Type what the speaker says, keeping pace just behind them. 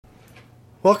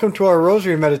Welcome to our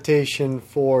Rosary meditation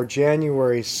for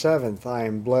January 7th. I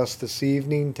am blessed this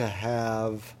evening to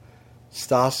have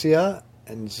Stasia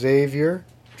and Xavier,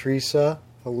 Teresa,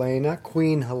 Helena,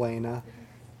 Queen Helena,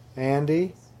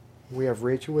 Andy. We have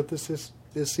Rachel with us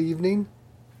this evening,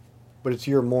 but it's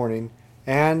your morning.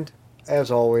 And, as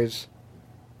always,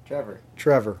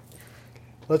 Trevor.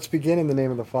 Let's begin in the name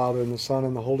of the Father, and the Son,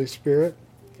 and the Holy Spirit.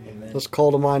 Amen. Let's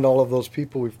call to mind all of those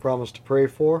people we've promised to pray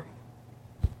for.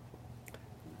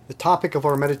 The topic of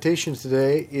our meditation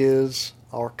today is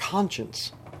our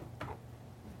conscience.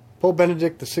 Pope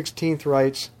Benedict XVI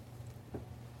writes,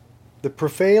 "The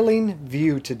prevailing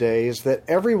view today is that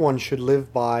everyone should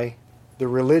live by the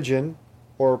religion,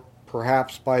 or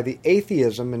perhaps by the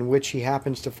atheism in which he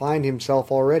happens to find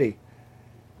himself already.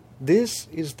 This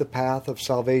is the path of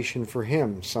salvation for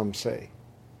him, some say.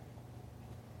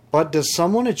 But does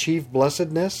someone achieve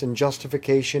blessedness and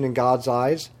justification in God's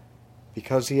eyes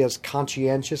because he has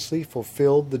conscientiously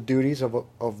fulfilled the duties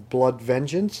of blood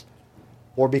vengeance,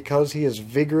 or because he has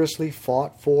vigorously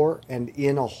fought for and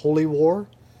in a holy war,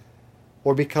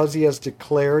 or because he has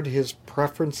declared his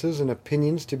preferences and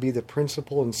opinions to be the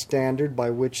principle and standard by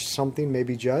which something may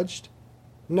be judged?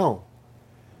 No.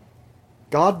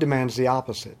 God demands the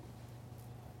opposite,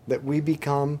 that we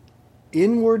become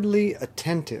inwardly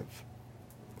attentive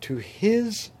to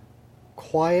his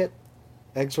quiet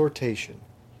exhortation,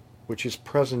 which is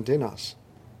present in us,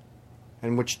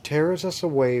 and which tears us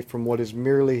away from what is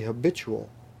merely habitual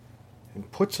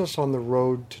and puts us on the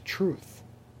road to truth.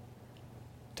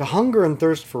 To hunger and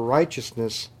thirst for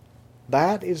righteousness,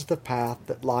 that is the path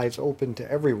that lies open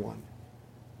to everyone.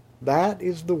 That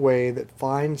is the way that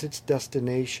finds its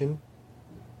destination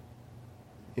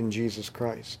in Jesus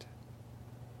Christ.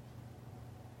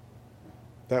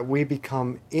 That we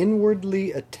become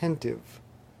inwardly attentive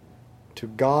to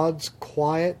God's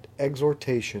quiet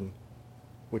exhortation,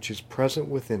 which is present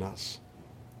within us,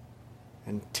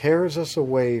 and tears us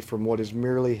away from what is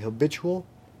merely habitual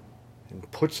and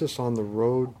puts us on the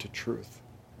road to truth.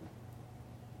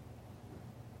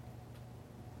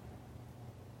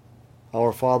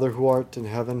 Our Father who art in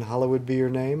heaven, hallowed be your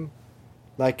name.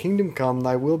 Thy kingdom come,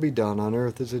 thy will be done on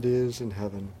earth as it is in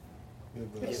heaven.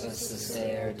 Give us this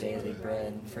day our daily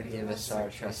bread, and forgive us our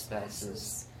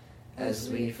trespasses, as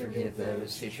we forgive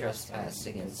those who trespass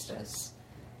against us.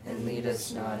 And lead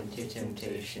us not into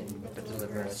temptation, but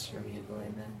deliver us from evil.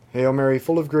 Amen. Hail Mary,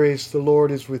 full of grace, the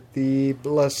Lord is with thee.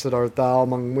 Blessed art thou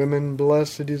among women.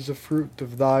 Blessed is the fruit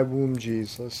of thy womb,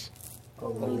 Jesus.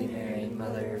 Holy Mary,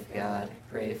 Mother of God,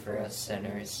 pray for us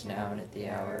sinners, now and at the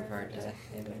hour of our death.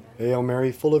 Amen. Hail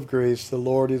Mary, full of grace, the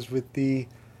Lord is with thee.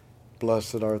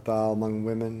 Blessed art thou among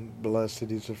women.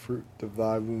 Blessed is the fruit of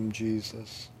thy womb,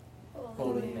 Jesus.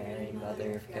 Holy Mary,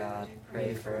 Mother of God,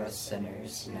 pray for us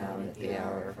sinners, now and at the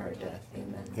hour of our death.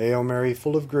 Amen. Hail Mary,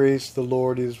 full of grace, the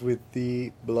Lord is with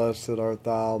thee. Blessed art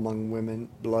thou among women.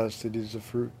 Blessed is the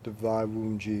fruit of thy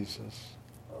womb, Jesus.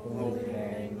 Holy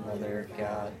Mary, Mother of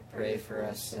God, pray for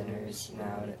us sinners,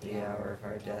 now and at the hour of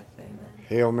our death. Amen.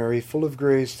 Hail Mary, full of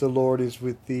grace, the Lord is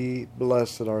with thee.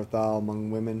 Blessed art thou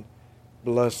among women.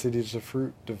 Blessed is the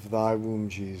fruit of thy womb,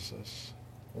 Jesus.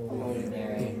 Holy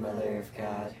Mary, Mother of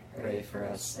God, pray for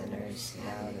us sinners,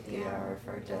 now and at the hour of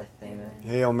our death. Amen.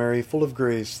 Hail Mary, full of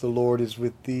grace, the Lord is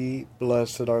with thee.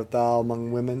 Blessed art thou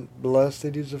among women.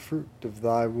 Blessed is the fruit of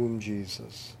thy womb,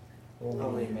 Jesus.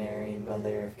 Holy Mary,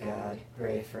 Mother of God,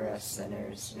 pray for us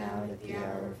sinners, now and at the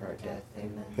hour of our death.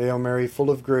 Amen. Hail Mary,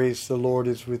 full of grace, the Lord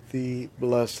is with thee.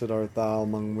 Blessed art thou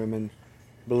among women.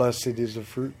 Blessed is the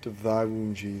fruit of thy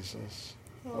womb, Jesus.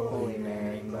 Holy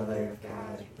Mary, Mother of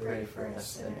God, pray for us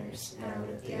sinners, now and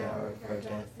at the hour of our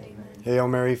death. Amen. Hail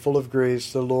Mary, full of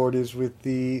grace, the Lord is with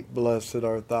thee. Blessed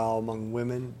art thou among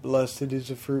women. Blessed is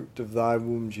the fruit of thy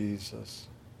womb, Jesus.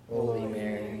 Holy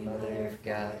Mary, Mother of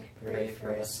God, pray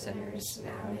for us sinners,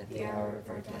 now and at the hour of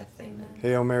our death. Amen.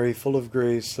 Hail Mary, full of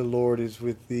grace, the Lord is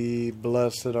with thee.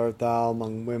 Blessed art thou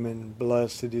among women.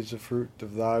 Blessed is the fruit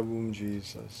of thy womb,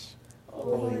 Jesus.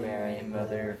 Holy Mary,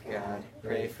 Mother of God,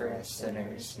 pray for us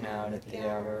sinners, now and at the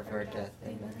hour of our death.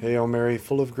 Amen. Hail Mary,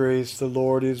 full of grace, the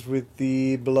Lord is with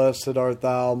thee. Blessed art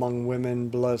thou among women.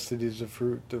 Blessed is the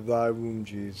fruit of thy womb,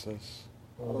 Jesus.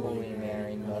 Holy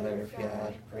Mary, Mother of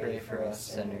God, pray for us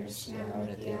sinners, now and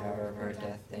at the hour of our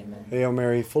death. Amen. Hail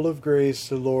Mary, full of grace,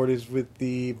 the Lord is with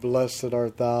thee. Blessed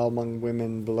art thou among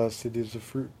women. Blessed is the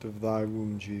fruit of thy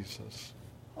womb, Jesus.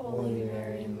 Holy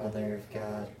Mary, Mother of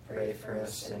God, pray for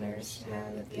us sinners, now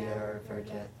and at the hour of our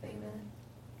death. Amen.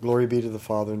 Glory be to the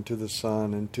Father, and to the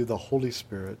Son, and to the Holy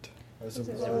Spirit. As it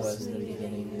was in the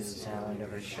beginning, is now, and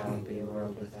ever shall be,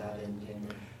 world without end.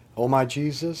 Amen. O my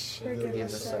Jesus, forgive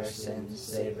us our sins,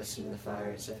 save us from the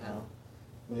fires of hell.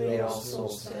 Lead all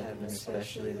souls to heaven,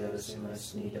 especially those in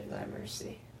most need of thy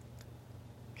mercy.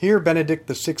 here Benedict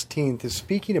XVI is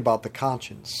speaking about the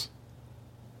conscience.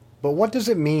 But what does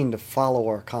it mean to follow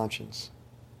our conscience?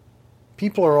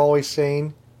 People are always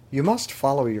saying, you must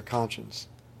follow your conscience.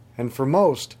 And for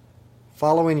most,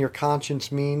 following your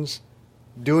conscience means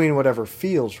doing whatever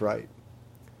feels right.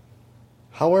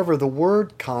 However, the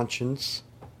word conscience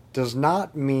does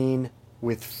not mean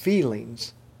with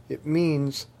feelings. It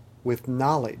means with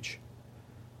knowledge.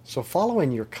 So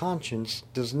following your conscience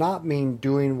does not mean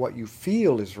doing what you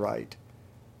feel is right.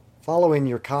 Following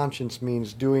your conscience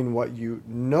means doing what you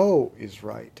know is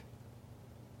right.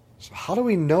 So how do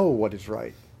we know what is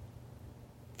right?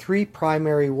 3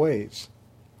 primary ways.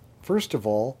 First of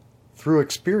all, through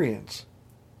experience.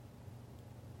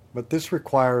 But this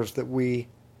requires that we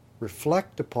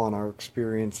reflect upon our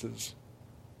experiences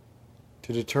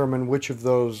to determine which of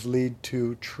those lead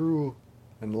to true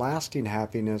and lasting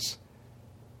happiness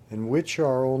and which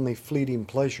are only fleeting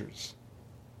pleasures.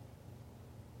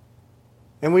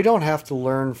 And we don't have to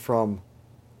learn from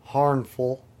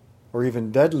harmful or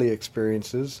even deadly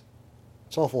experiences.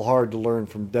 It's awful hard to learn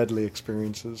from deadly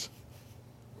experiences.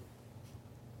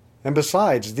 And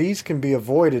besides, these can be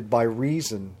avoided by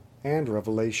reason and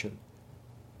revelation.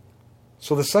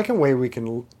 So the second way we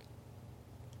can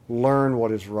learn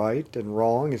what is right and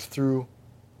wrong is through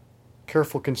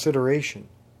careful consideration,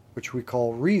 which we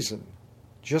call reason,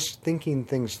 just thinking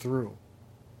things through.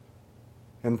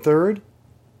 And third,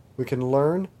 we can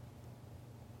learn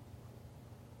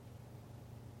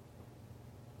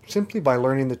simply by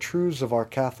learning the truths of our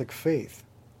Catholic faith.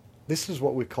 This is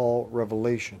what we call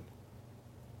revelation.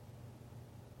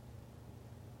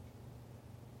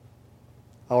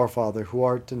 Our Father, who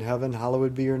art in heaven,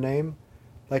 hallowed be your name.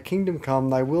 Thy kingdom come,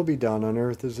 thy will be done on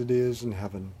earth as it is in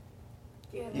heaven.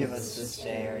 Give us this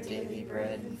day our daily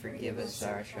bread, and forgive us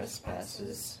our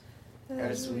trespasses,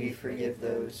 as we forgive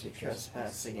those who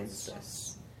trespass against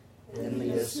us. And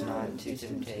lead us not into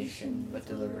temptation, but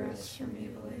deliver us from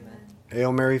evil. Amen.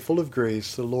 Hail Mary, full of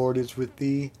grace, the Lord is with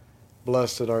thee.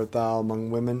 Blessed art thou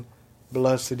among women.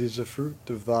 Blessed is the fruit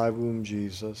of thy womb,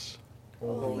 Jesus.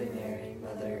 Holy Mary,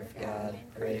 Mother of God,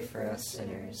 pray for us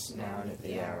sinners, now and at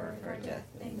the hour of our death.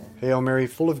 Amen. Hail Mary,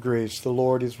 full of grace, the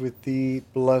Lord is with thee.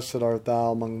 Blessed art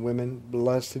thou among women.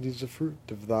 Blessed is the fruit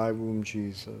of thy womb,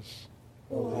 Jesus.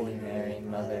 Holy Mary,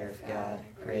 Mother of God,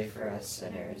 pray for us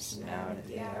sinners, now and at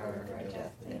the hour of our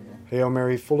death. Amen. Hail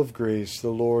Mary, full of grace, the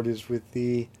Lord is with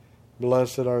thee.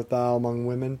 Blessed art thou among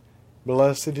women.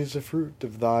 Blessed is the fruit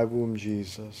of thy womb,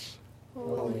 Jesus.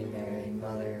 Holy Mary,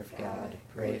 Mother of God,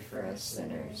 pray for us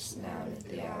sinners, now and at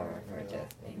the hour of our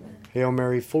death. Amen. Hail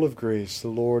Mary, full of grace, the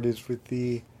Lord is with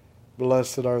thee.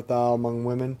 Blessed art thou among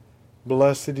women.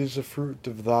 Blessed is the fruit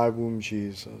of thy womb,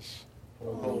 Jesus.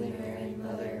 Holy Mary,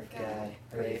 Mother of God,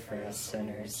 pray for us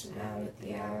sinners, now and at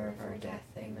the hour of our death.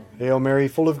 Amen. Hail Mary,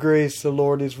 full of grace, the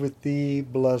Lord is with thee.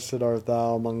 Blessed art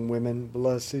thou among women.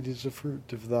 Blessed is the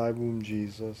fruit of thy womb,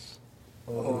 Jesus.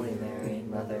 Holy Mary,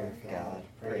 Mother of God,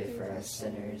 pray for us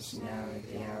sinners, now and at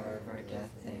the hour of our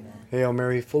death. Amen. Hail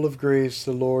Mary, full of grace,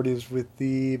 the Lord is with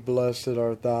thee. Blessed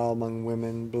art thou among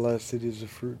women. Blessed is the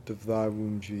fruit of thy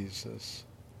womb, Jesus.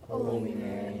 Holy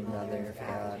Mary, Mother of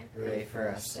God, pray for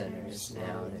us sinners,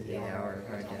 now and at the hour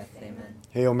of our death. Amen.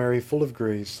 Hail Mary, full of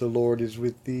grace, the Lord is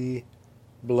with thee.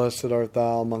 Blessed art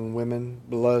thou among women.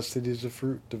 Blessed is the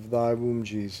fruit of thy womb,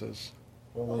 Jesus.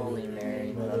 Holy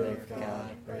Mary, Mother of God,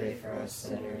 pray for us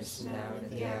sinners, now and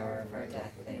at the hour of our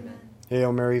death. Amen.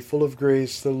 Hail Mary, full of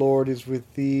grace, the Lord is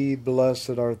with thee.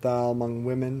 Blessed art thou among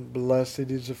women. Blessed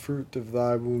is the fruit of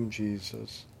thy womb,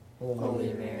 Jesus.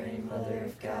 Holy Mary, Mother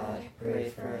of God, pray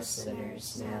for us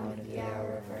sinners, now and at the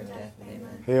hour of our death.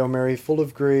 Amen. Hail Mary, full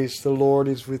of grace, the Lord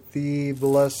is with thee.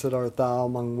 Blessed art thou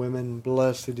among women.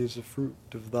 Blessed is the fruit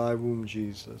of thy womb,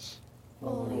 Jesus.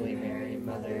 Holy Mary,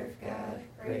 Mother of God,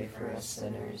 pray for us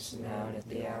sinners, now and at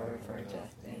the hour of our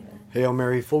death. Amen. Hail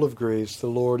Mary, full of grace, the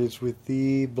Lord is with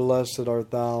thee. Blessed art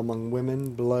thou among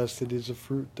women. Blessed is the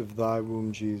fruit of thy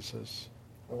womb, Jesus.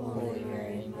 Holy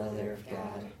Mary, Mother of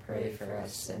God, pray for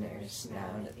us sinners,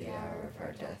 now and at the hour of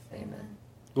our death. Amen.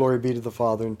 Glory be to the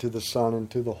Father, and to the Son, and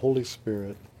to the Holy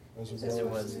Spirit. As it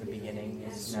was in the beginning,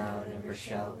 is now, and ever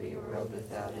shall be, world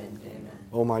without end. Amen.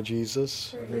 O my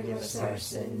Jesus, Forgive us our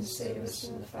sins, save us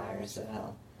from the fires of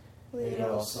hell. Lead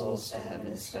all souls to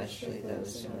heaven, especially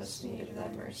those who most need of thy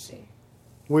mercy.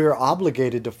 we are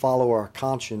obligated to follow our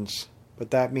conscience,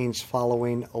 but that means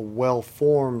following a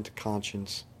well-formed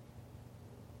conscience.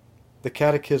 The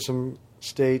Catechism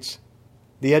states,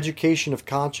 The education of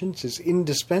conscience is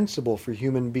indispensable for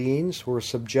human beings who are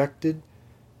subjected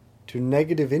to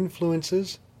negative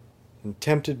influences and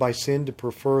tempted by sin to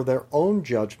prefer their own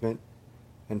judgment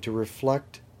and to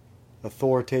reflect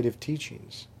authoritative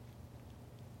teachings.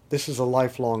 This is a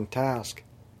lifelong task.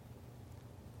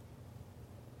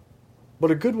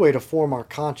 But a good way to form our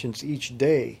conscience each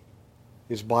day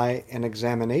is by an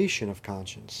examination of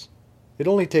conscience. It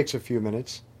only takes a few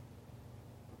minutes,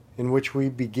 in which we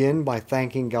begin by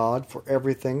thanking God for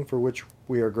everything for which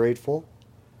we are grateful,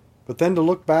 but then to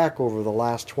look back over the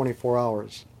last 24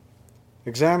 hours.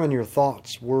 Examine your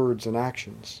thoughts, words, and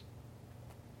actions.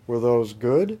 Were those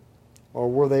good or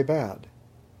were they bad?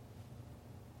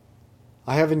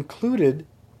 I have included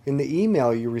in the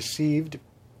email you received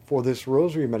for this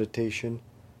Rosary meditation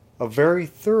a very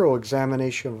thorough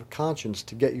examination of conscience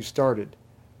to get you started.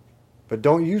 But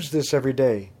don't use this every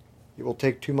day. It will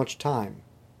take too much time.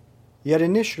 Yet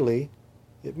initially,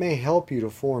 it may help you to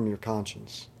form your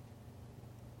conscience.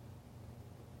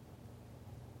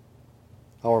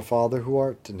 Our Father, who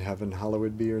art in heaven,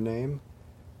 hallowed be your name.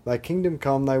 Thy kingdom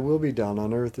come, thy will be done,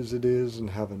 on earth as it is in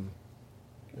heaven.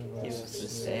 Give us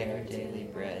this day our daily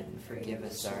bread, and forgive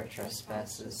us our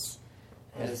trespasses,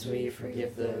 as we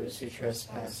forgive those who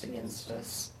trespass against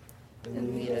us.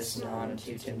 And lead us not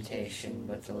into temptation,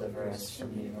 but deliver us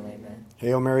from evil. Amen.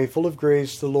 Hail Mary, full of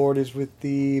grace, the Lord is with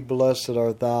thee. Blessed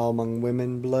art thou among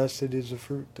women. Blessed is the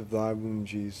fruit of thy womb,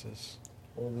 Jesus.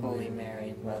 Holy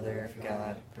Mary, Mother of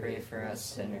God, pray for us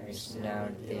sinners, now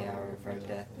and at the hour of our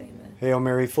death. Amen. Hail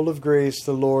Mary, full of grace,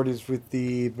 the Lord is with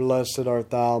thee. Blessed art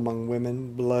thou among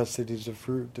women. Blessed is the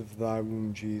fruit of thy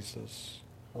womb, Jesus.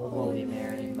 Holy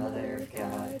Mary, Mother of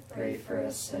God, pray for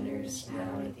us sinners,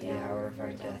 now and at the hour of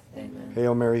our death. Amen.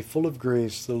 Hail Mary, full of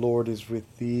grace, the Lord is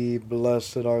with thee.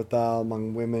 Blessed art thou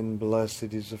among women.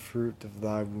 Blessed is the fruit of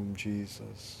thy womb,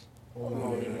 Jesus.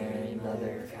 Holy Mary,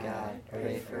 Mother of God,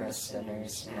 pray for us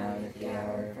sinners, now and at the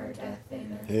hour of our death.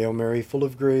 Amen. Hail Mary, full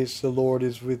of grace, the Lord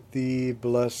is with thee.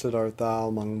 Blessed art thou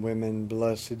among women.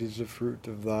 Blessed is the fruit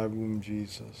of thy womb,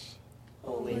 Jesus.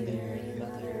 Holy Mary,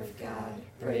 Mother of God,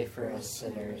 pray for us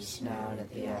sinners, now and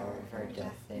at the hour of our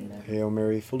death. Amen. Hail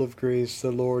Mary, full of grace,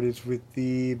 the Lord is with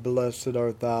thee. Blessed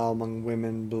art thou among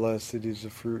women. Blessed is the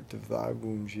fruit of thy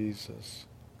womb, Jesus.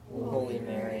 Holy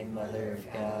Mary, Mother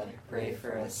of God, pray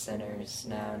for us sinners,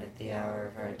 now and at the hour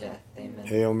of our death. Amen.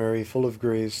 Hail Mary, full of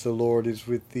grace, the Lord is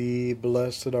with thee.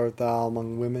 Blessed art thou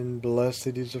among women.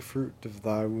 Blessed is the fruit of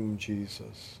thy womb,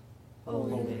 Jesus.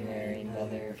 Holy Mary,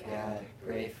 Mother of God,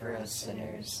 pray for us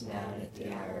sinners, now and at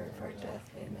the hour of our death.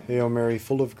 Amen. Hail Mary,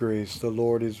 full of grace, the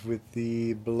Lord is with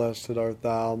thee. Blessed art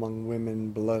thou among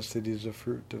women. Blessed is the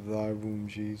fruit of thy womb,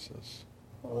 Jesus.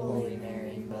 Holy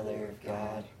Mary, Mother of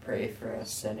God, pray for us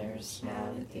sinners, now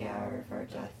and at the hour of our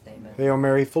death. Amen. Hail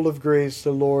Mary, full of grace,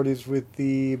 the Lord is with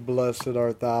thee. Blessed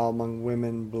art thou among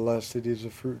women. Blessed is the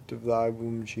fruit of thy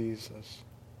womb, Jesus.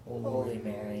 Holy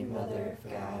Mary, Mother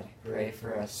of God, pray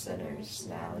for us sinners,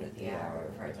 now and at the hour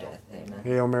of our death. Amen.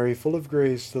 Hail Mary, full of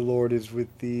grace, the Lord is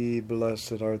with thee.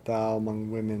 Blessed art thou among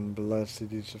women.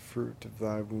 Blessed is the fruit of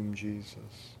thy womb,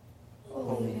 Jesus.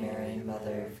 Holy Mary,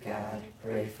 Mother of God,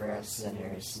 pray for us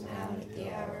sinners, now and at the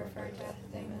hour of our death.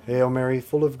 Amen. Hail Mary,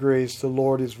 full of grace, the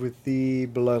Lord is with thee.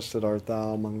 Blessed art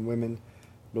thou among women.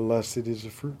 Blessed is the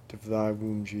fruit of thy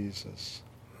womb, Jesus.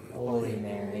 Holy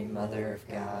Mary, Mother of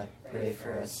God, pray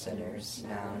for us sinners,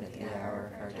 now and at the hour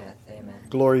of our death. Amen.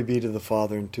 Glory be to the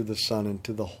Father, and to the Son, and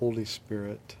to the Holy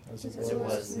Spirit. As it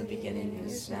was in the beginning,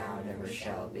 is now, and ever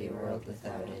shall be, world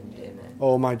without end. Amen.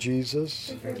 O my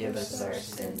Jesus, Forgive us our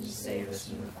sins, save us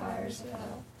from the fires of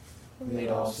hell. Lead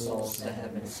all souls to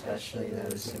heaven, especially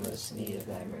those who most need of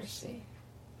thy mercy.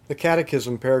 the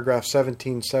Catechism, paragraph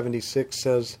 1776,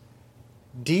 says,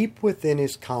 "Deep within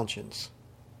his conscience,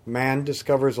 man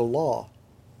discovers a law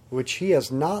which he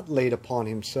has not laid upon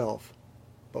himself,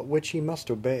 but which he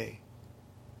must obey.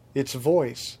 Its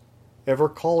voice, ever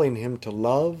calling him to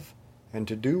love and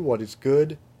to do what is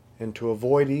good and to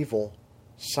avoid evil,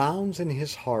 sounds in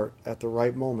his heart at the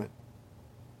right moment.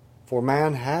 For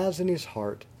man has in his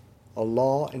heart a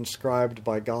law inscribed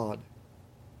by God.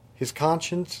 His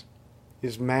conscience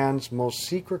is man's most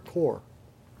secret core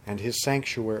and his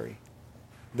sanctuary.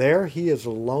 There he is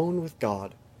alone with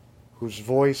God, whose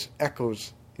voice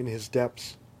echoes in his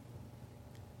depths.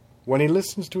 When he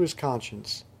listens to his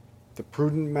conscience, the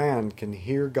prudent man can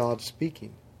hear God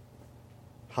speaking.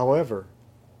 However,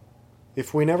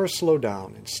 if we never slow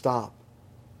down and stop,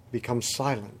 become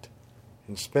silent,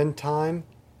 and spend time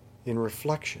in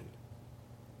reflection,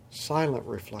 silent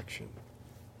reflection,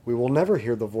 we will never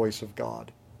hear the voice of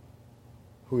God,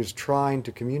 who is trying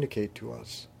to communicate to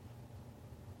us.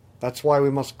 That's why we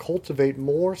must cultivate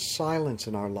more silence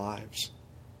in our lives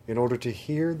in order to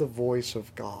hear the voice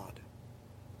of God.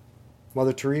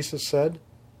 Mother Teresa said,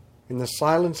 "In the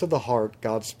silence of the heart,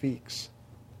 God speaks,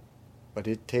 but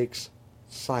it takes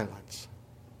silence."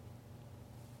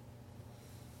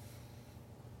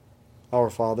 Our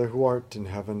Father, who art in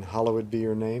heaven, hallowed be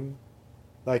your name.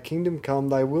 Thy kingdom come,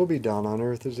 thy will be done on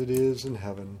earth as it is in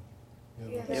heaven.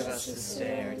 Give us this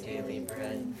day our daily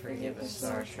bread, and forgive us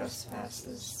our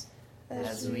trespasses,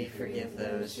 as we forgive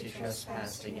those who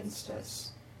trespass against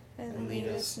us. And lead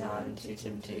us not into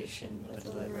temptation, but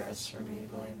deliver us from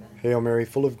evil. Amen. Hail Mary,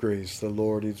 full of grace, the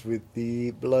Lord is with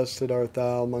thee. Blessed art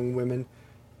thou among women.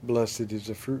 Blessed is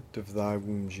the fruit of thy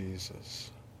womb,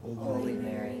 Jesus. Holy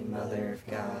Mary, Mother of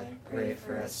God, pray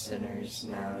for us sinners,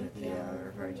 now and at the hour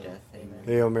of our death. Amen.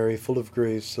 Hail Mary, full of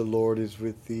grace, the Lord is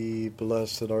with thee.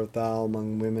 Blessed art thou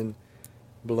among women.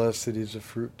 Blessed is the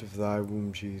fruit of thy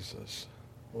womb, Jesus.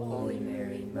 Holy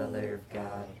Mary, Mother of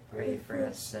God, pray for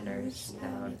us sinners,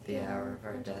 now and at the hour of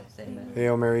our death. Amen.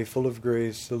 Hail Mary, full of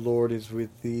grace, the Lord is with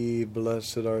thee.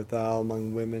 Blessed art thou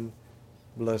among women.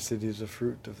 Blessed is the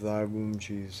fruit of thy womb,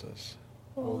 Jesus.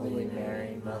 Holy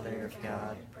Mary, Mother of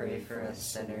God, pray for us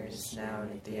sinners, now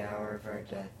and at the hour of our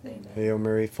death. Amen. Hail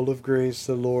Mary, full of grace,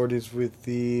 the Lord is with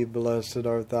thee. Blessed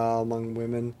art thou among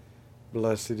women.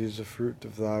 Blessed is the fruit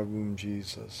of thy womb,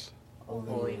 Jesus.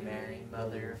 Holy Mary,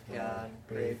 Mother of God,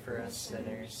 pray for us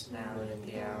sinners, now and at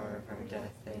the hour of our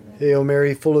death. Amen. Hail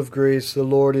Mary, full of grace, the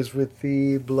Lord is with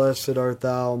thee. Blessed art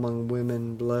thou among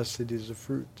women. Blessed is the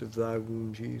fruit of thy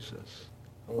womb, Jesus.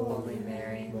 Holy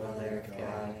Mary, Mother of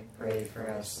God, pray for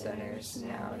us sinners,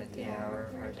 now and at the hour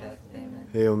of our death. Amen.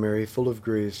 Hail Mary, full of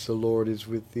grace, the Lord is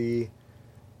with thee.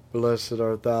 Blessed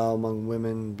art thou among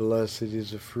women. Blessed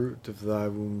is the fruit of thy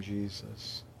womb,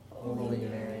 Jesus. Holy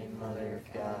Mary, Mother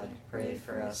of God, pray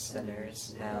for us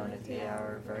sinners, now and at the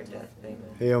hour of our death. Amen.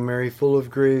 Hail Mary, full of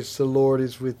grace, the Lord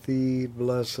is with thee.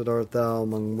 Blessed art thou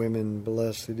among women.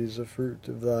 Blessed is the fruit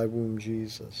of thy womb,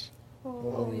 Jesus.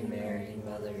 Holy Mary,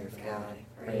 Mother of God,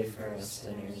 pray for us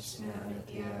sinners, now and at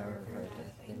the hour of our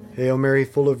death. Amen. Hail Mary,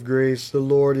 full of grace, the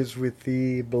Lord is with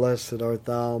thee. Blessed art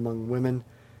thou among women.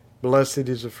 Blessed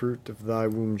is the fruit of thy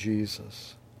womb,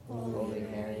 Jesus. Holy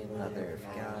Mary, Mother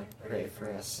of God, pray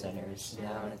for us sinners,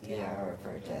 now and at the hour of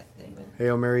our death. Amen.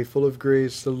 Hail Mary, full of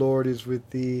grace, the Lord is with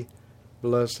thee.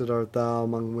 Blessed art thou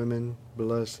among women.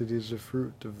 Blessed is the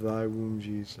fruit of thy womb,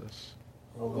 Jesus.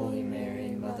 Holy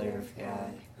Mary, Mother of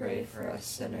God, pray for us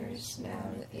sinners, now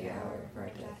and at the hour of our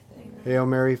death. Amen. Hail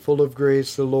Mary, full of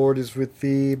grace, the Lord is with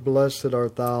thee. Blessed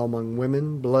art thou among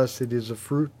women. Blessed is the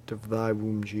fruit of thy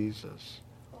womb, Jesus.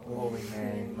 Holy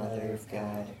Mary, Mother of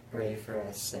God, pray for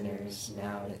us sinners,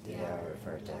 now and at the hour of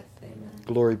our death. Amen.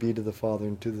 Glory be to the Father,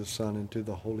 and to the Son, and to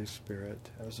the Holy Spirit.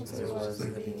 As it was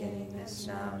in the beginning, is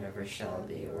now, and ever shall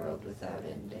be, a world without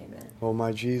end. Amen. O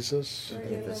my Jesus,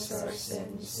 Forgive us our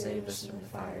sins, save us from the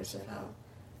fires of hell.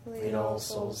 Lead all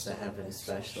souls to heaven,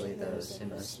 especially those in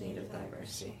most need of thy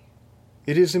mercy.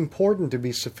 it is important to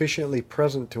be sufficiently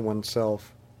present to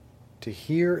oneself to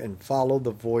hear and follow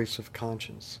the voice of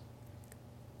conscience.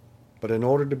 But in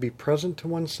order to be present to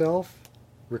oneself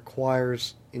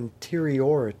requires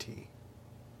interiority.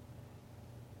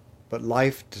 But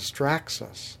life distracts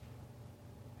us.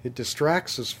 It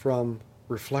distracts us from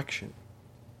reflection,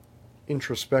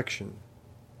 introspection,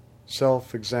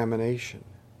 self-examination.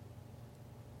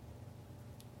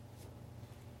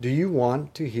 Do you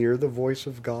want to hear the voice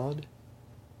of God?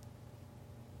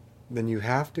 Then you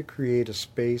have to create a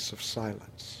space of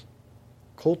silence.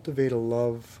 Cultivate a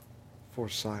love for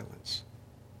silence.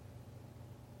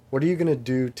 What are you going to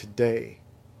do today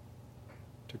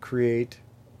to create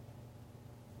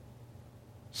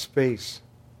space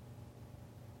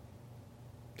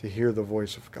to hear the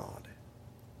voice of God?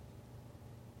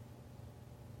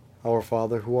 Our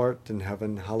Father, who art in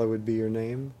heaven, hallowed be your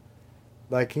name.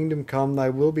 Thy kingdom come, thy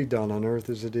will be done on earth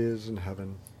as it is in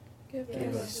heaven.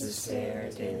 Give us this day our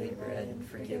daily bread, and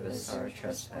forgive us our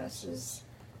trespasses,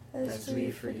 as we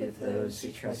forgive those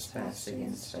who trespass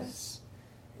against us.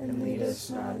 And lead us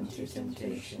not into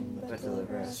temptation, but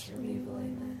deliver us from evil.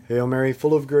 Amen. Hail Mary,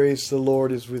 full of grace, the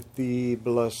Lord is with thee.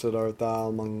 Blessed art thou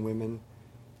among women.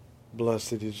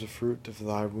 Blessed is the fruit of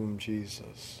thy womb,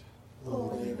 Jesus.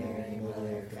 Holy Mary,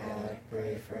 Mother of God,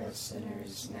 pray for us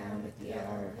sinners, now and at the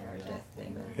hour of our death.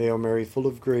 Amen. Hail Mary, full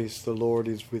of grace, the Lord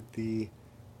is with thee.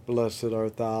 Blessed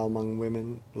art thou among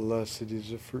women. Blessed is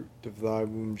the fruit of thy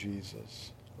womb,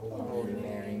 Jesus. Holy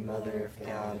Mary, Mother of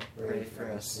God, pray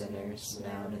for us sinners,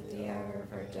 now and at the hour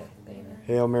of our death. Amen.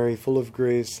 Hail Mary, full of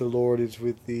grace, the Lord is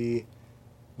with thee.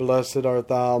 Blessed art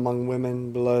thou among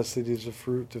women, blessed is the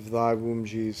fruit of thy womb,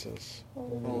 Jesus.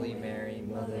 Holy Mary,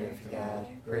 Mother of God,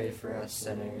 pray for us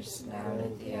sinners, now and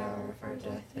at the hour of our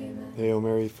death. Amen. Hail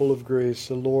Mary, full of grace,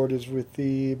 the Lord is with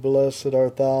thee. Blessed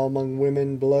art thou among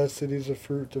women, blessed is the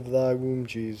fruit of thy womb,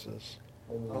 Jesus.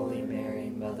 Holy Mary,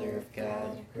 Mother of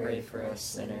God, pray for us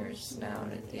sinners, now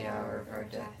and at the hour of our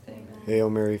death. Amen. Hail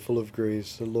Mary, full of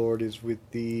grace, the Lord is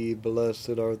with thee.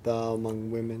 Blessed art thou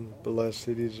among women, blessed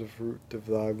is the fruit of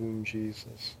thy womb,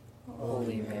 Jesus.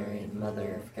 Holy Mary,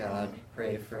 Mother of God,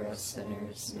 pray for us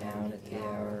sinners, now and at the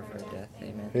hour of our death.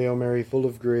 Amen. Hail Mary, full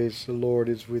of grace, the Lord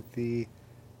is with thee.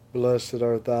 Blessed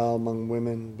art thou among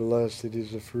women, blessed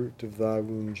is the fruit of thy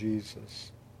womb,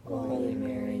 Jesus. Holy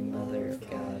Mary, Mother of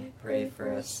God, pray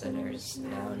for us sinners,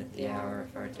 now and at the hour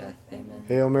of our death. Amen.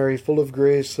 Hail Mary, full of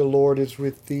grace, the Lord is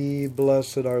with thee.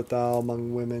 Blessed art thou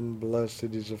among women,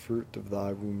 blessed is the fruit of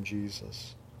thy womb,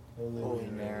 Jesus. Holy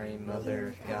Mary, Mother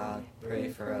of God, pray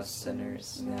for us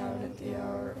sinners, now and at the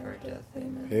hour of our death.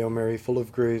 Amen. Hail Mary, full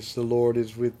of grace, the Lord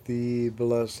is with thee.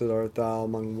 Blessed art thou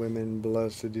among women,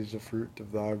 blessed is the fruit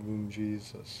of thy womb,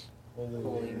 Jesus.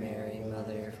 Holy Mary,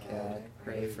 Mother of God,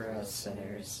 pray for us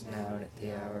sinners, now and at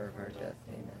the hour of our death.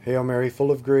 Amen. Hail Mary,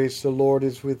 full of grace, the Lord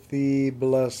is with thee.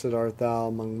 Blessed art thou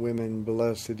among women,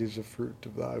 blessed is the fruit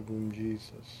of thy womb,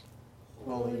 Jesus.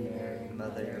 Holy Mary,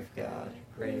 Mother of God,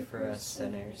 pray for us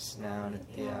sinners, now and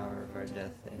at the hour of our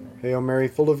death. Amen. Hail Mary,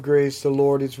 full of grace, the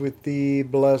Lord is with thee.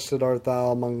 Blessed art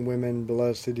thou among women,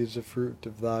 blessed is the fruit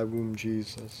of thy womb,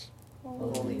 Jesus.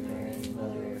 Holy Mary,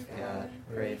 Mother of God,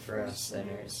 pray for us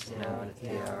sinners, now and at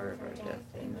the hour of our death.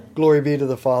 Amen. Glory be to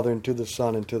the Father, and to the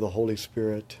Son, and to the Holy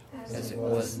Spirit. As it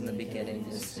was in the beginning,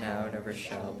 is now, and ever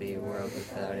shall be, world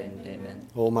without end. Amen.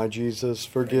 O my Jesus,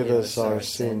 forgive us our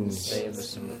sins. Save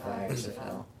us from the fires of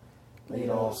hell. Lead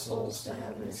all souls to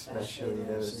heaven, especially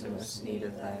those who most need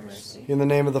of thy mercy. In the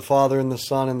name of the Father, and the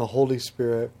Son, and the Holy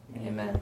Spirit. Amen.